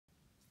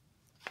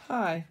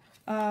Hi,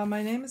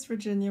 my name is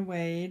Virginia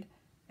Wade,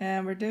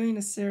 and we're doing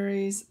a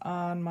series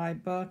on my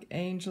book,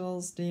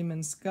 Angels,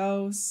 Demons,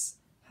 Ghosts,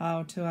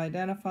 How to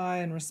Identify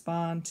and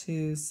Respond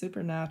to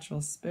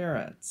Supernatural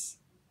Spirits.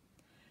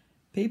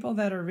 People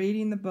that are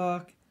reading the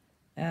book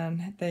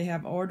and they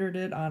have ordered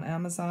it on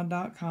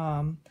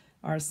Amazon.com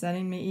are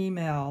sending me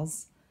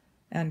emails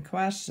and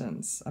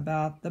questions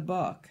about the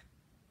book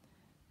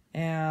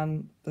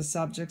and the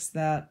subjects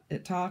that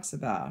it talks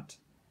about.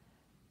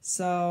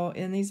 So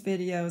in these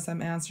videos,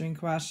 I'm answering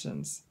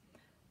questions.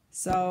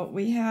 So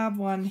we have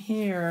one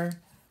here.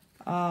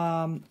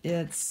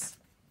 It's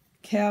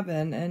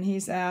Kevin, and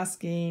he's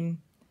asking,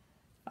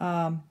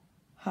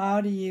 how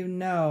do you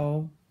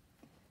know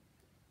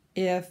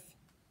if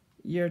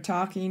you're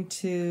talking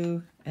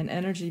to an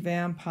energy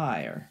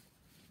vampire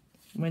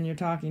when you're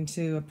talking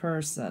to a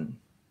person?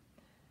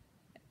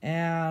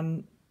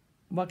 And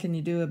what can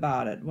you do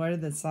about it? What are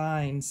the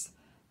signs?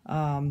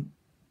 How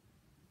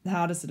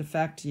does it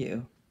affect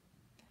you?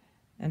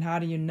 And how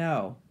do you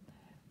know?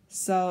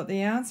 So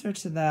the answer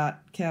to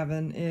that,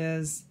 Kevin,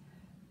 is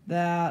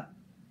that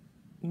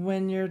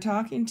when you're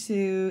talking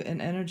to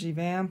an energy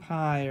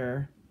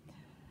vampire,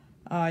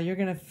 you're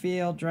going to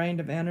feel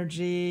drained of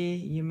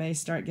energy. You may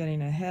start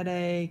getting a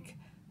headache.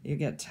 You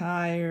get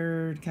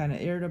tired, kind of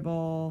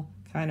irritable,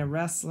 kind of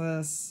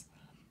restless.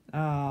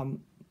 You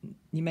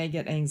may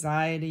get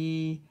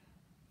anxiety.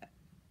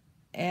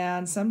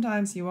 And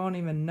sometimes you won't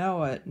even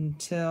know it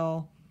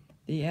until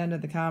the end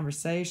of the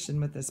conversation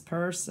with this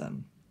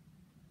person.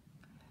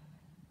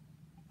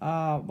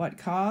 What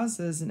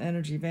causes an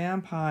energy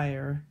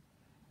vampire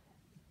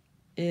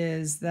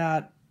is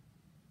that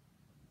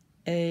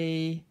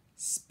a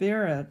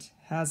spirit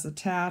has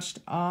attached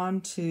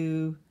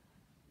onto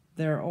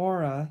their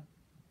aura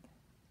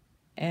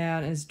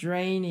and is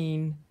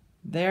draining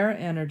their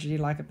energy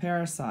like a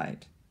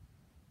parasite.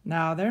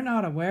 Now, they're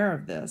not aware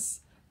of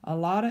this. A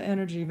lot of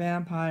energy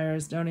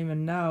vampires don't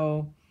even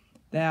know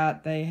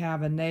that they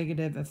have a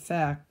negative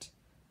effect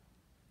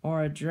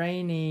or a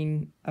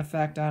draining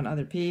effect on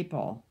other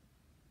people.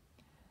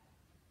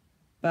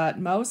 But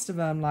most of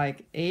them,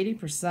 like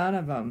 80%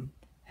 of them,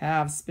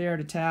 have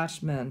spirit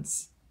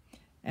attachments.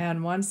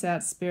 And once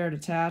that spirit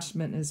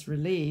attachment is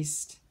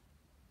released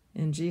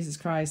in Jesus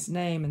Christ's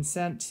name and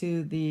sent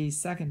to the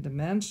second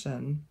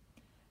dimension,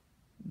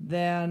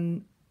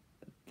 then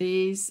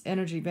these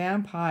energy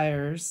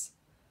vampires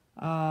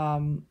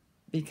become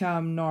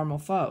normal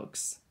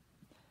folks.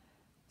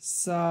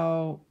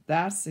 So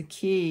that's the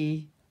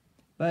key.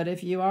 But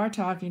if you are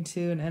talking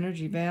to an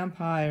energy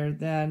vampire,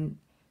 then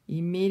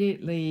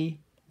immediately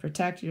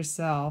protect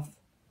yourself.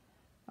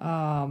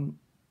 And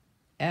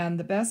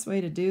the best way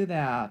to do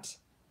that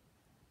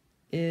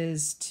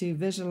is to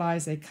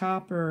visualize a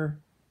copper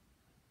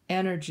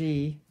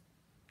energy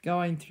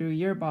going through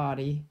your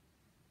body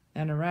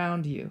and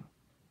around you.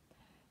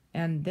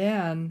 And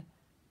then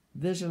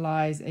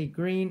visualize a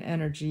green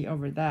energy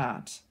over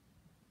that.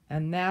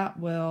 And that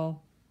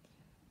will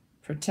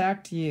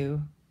protect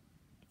you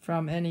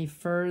from any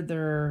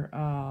further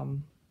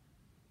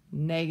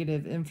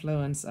negative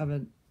influence of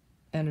an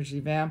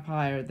energy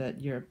vampire that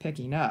you're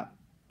picking up.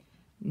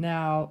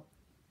 Now,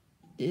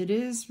 it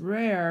is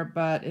rare,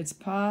 but it's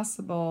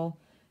possible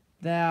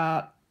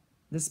that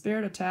the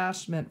spirit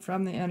attachment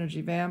from the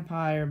energy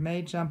vampire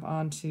may jump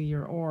onto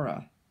your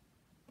aura.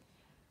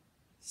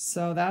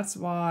 So that's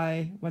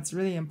why what's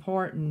really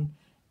important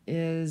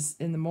is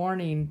in the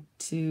morning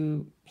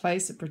to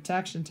place the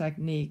protection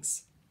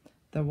techniques,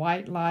 the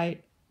white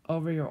light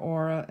over your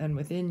aura and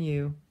within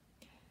you,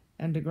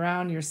 and to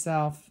ground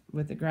yourself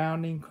with the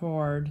grounding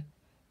cord,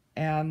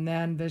 and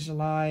then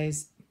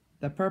visualize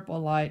the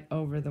purple light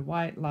over the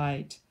white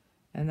light,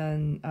 and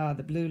then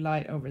the blue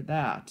light over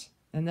that,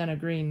 and then a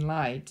green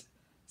light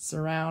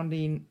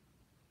surrounding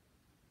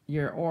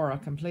your aura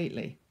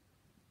completely.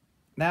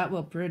 That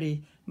will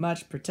pretty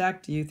much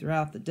protect you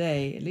throughout the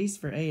day, at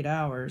least for 8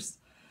 hours,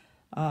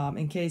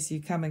 in case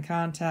you come in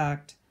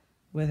contact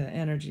with an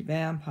energy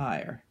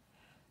vampire.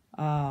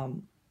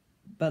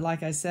 But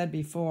like I said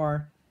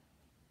before,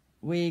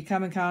 we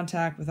come in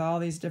contact with all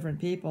these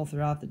different people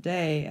throughout the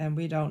day, and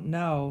we don't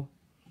know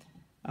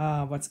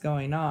what's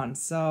going on.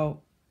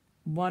 So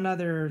one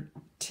other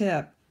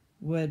tip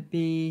would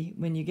be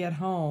when you get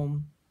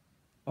home,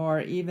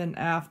 or even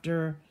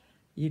after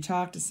you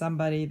talk to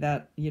somebody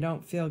that you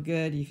don't feel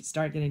good, you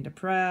start getting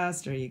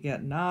depressed, or you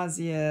get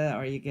nausea,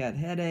 or you get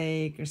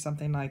headache, or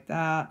something like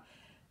that,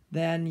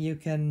 then you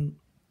can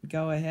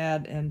go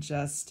ahead and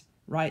just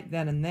right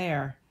then and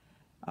there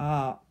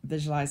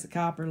visualize the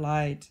copper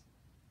light,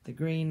 the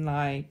green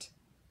light,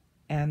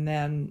 and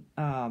then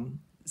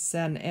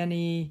send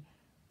any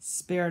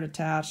spirit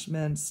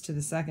attachments to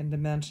the second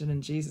dimension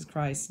in Jesus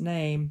Christ's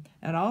name,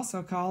 and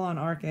also call on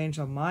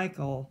Archangel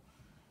Michael,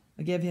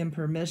 give him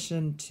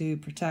permission to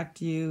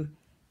protect you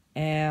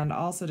and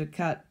also to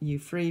cut you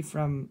free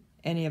from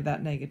any of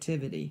that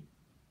negativity.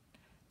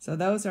 So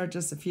those are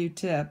just a few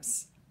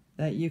tips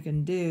that you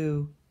can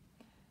do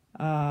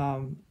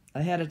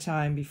ahead of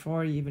time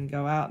before you even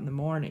go out in the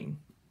morning.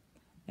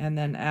 And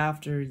then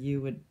after,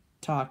 you would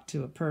talk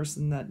to a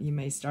person that you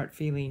may start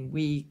feeling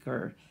weak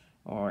or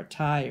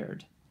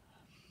tired.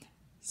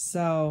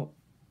 So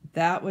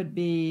that would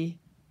be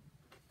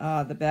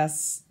the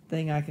best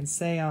thing I can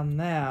say on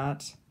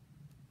that.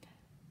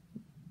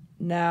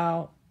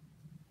 Now,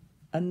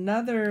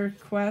 another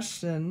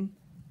question,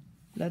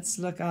 let's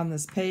look on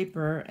this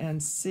paper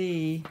and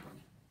see.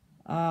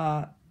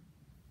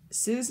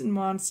 Susan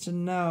wants to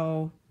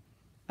know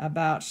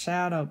about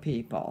shadow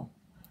people.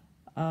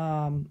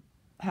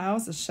 How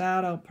is a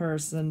shadow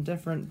person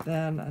different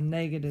than a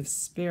negative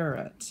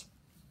spirit?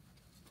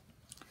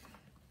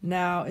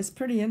 Now, it's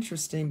pretty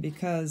interesting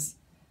because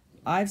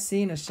I've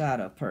seen a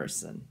shadow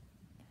person,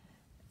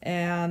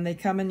 and they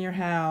come in your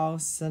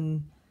house,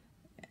 and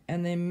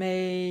they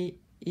may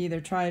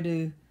either try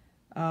to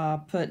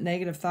put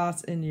negative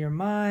thoughts into your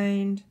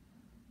mind,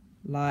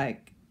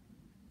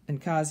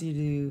 and cause you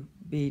to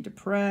be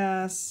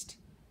depressed,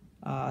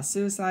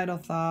 suicidal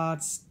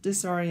thoughts,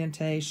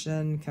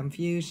 disorientation,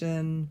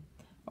 confusion,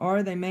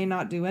 or they may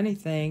not do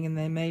anything, and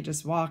they may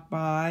just walk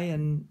by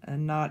and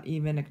not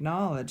even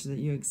acknowledge that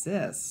you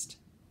exist.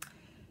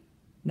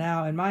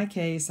 Now, in my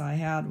case, I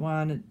had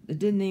one, it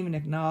didn't even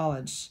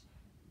acknowledge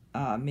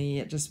me.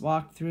 It just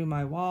walked through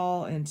my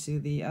wall into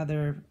the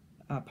other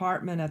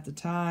apartment at the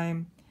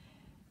time.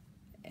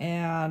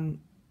 And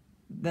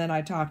then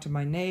I talked to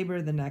my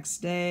neighbor the next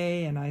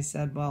day, and I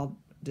said, well,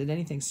 did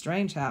anything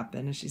strange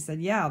happen? And she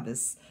said, yeah,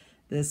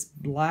 this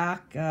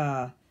black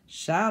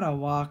shadow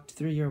walked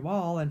through your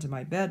wall into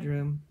my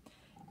bedroom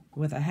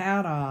with a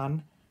hat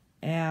on,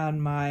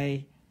 and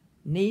my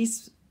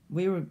niece,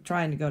 we were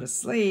trying to go to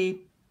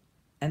sleep,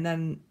 and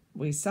then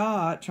we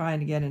saw it trying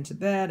to get into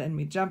bed, and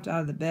we jumped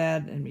out of the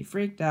bed, and we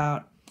freaked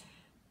out,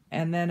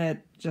 and then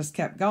it just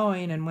kept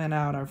going and went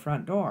out our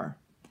front door.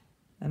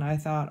 And I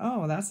thought,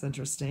 oh, that's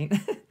interesting.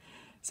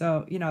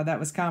 So, that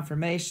was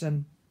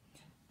confirmation.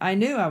 I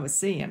knew I was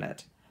seeing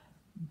it,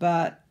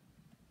 but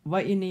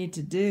what you need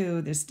to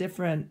do, there's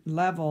different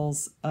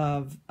levels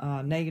of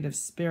negative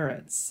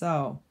spirits.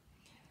 So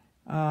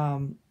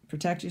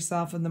protect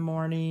yourself in the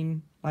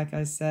morning, like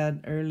I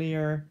said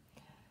earlier,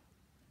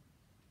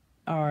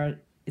 or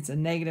it's a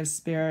negative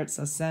spirit,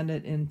 so send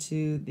it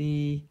into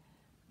the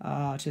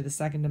to the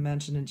second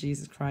dimension in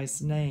Jesus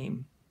Christ's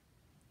name.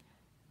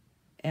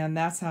 And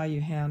that's how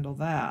you handle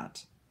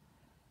that.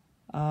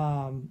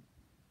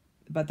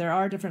 But there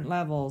are different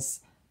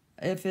levels.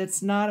 If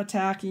it's not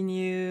attacking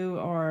you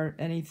or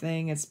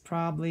anything, it's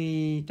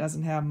probably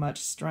doesn't have much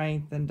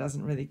strength and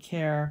doesn't really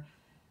care.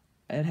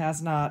 It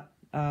has not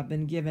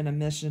been given a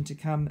mission to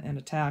come and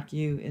attack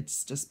you.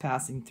 It's just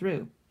passing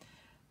through.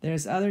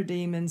 There's other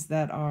demons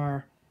that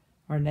are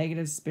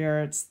negative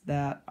spirits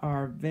that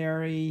are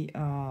very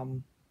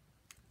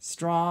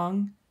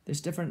strong.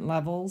 There's different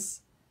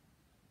levels,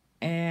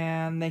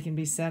 and they can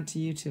be sent to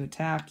you to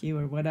attack you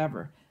or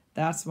whatever.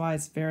 That's why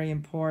it's very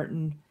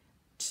important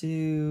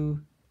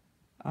to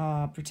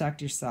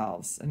protect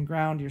yourselves and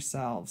ground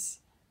yourselves,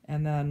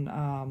 and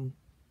then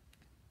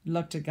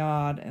look to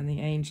God and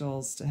the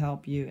angels to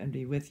help you and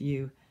be with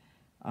you.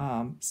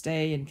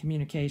 Stay in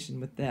communication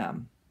with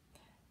them.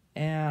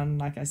 And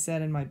like I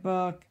said in my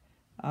book,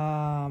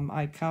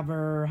 I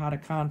cover how to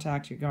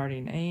contact your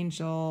guardian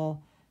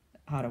angel,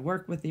 how to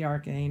work with the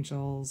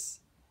archangels.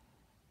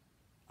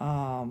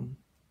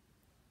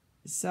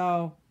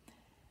 So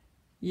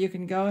you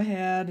can go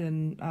ahead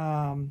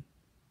and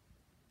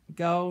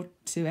go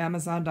to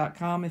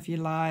Amazon.com if you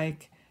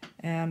like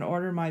and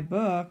order my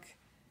book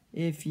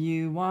if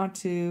you want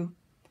to.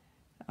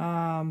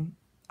 I'm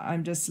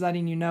just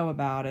letting you know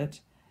about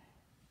it.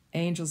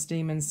 Angels,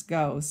 Demons,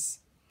 Ghosts.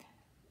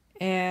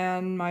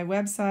 And my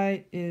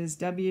website is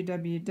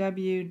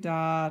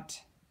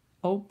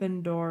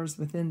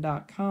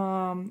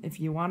www.opendoorswithin.com. If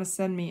you want to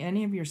send me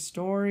any of your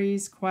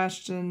stories,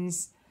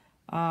 questions,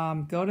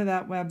 go to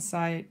that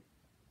website.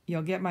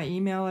 You'll get my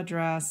email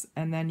address,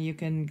 and then you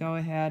can go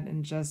ahead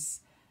and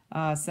just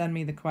send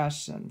me the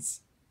questions.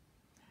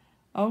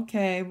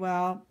 Okay,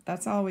 well,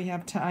 that's all we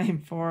have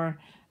time for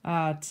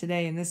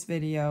today in this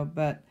video,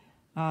 but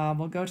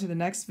we'll go to the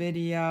next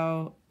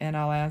video, and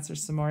I'll answer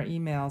some more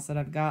emails that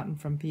I've gotten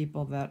from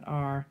people that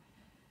are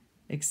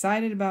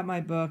excited about my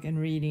book and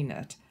reading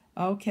it.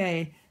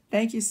 Okay,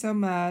 thank you so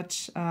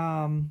much.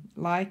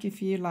 Like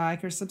if you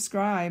like, or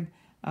subscribe.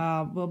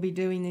 We'll be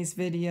doing these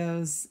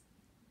videos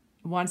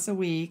once a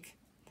week,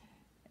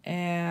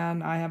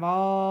 and I have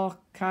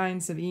all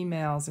kinds of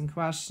emails and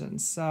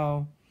questions,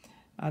 so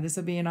this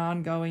will be an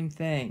ongoing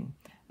thing.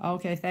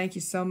 Okay, thank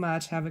you so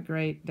much. Have a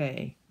great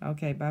day.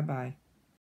 Okay, bye-bye.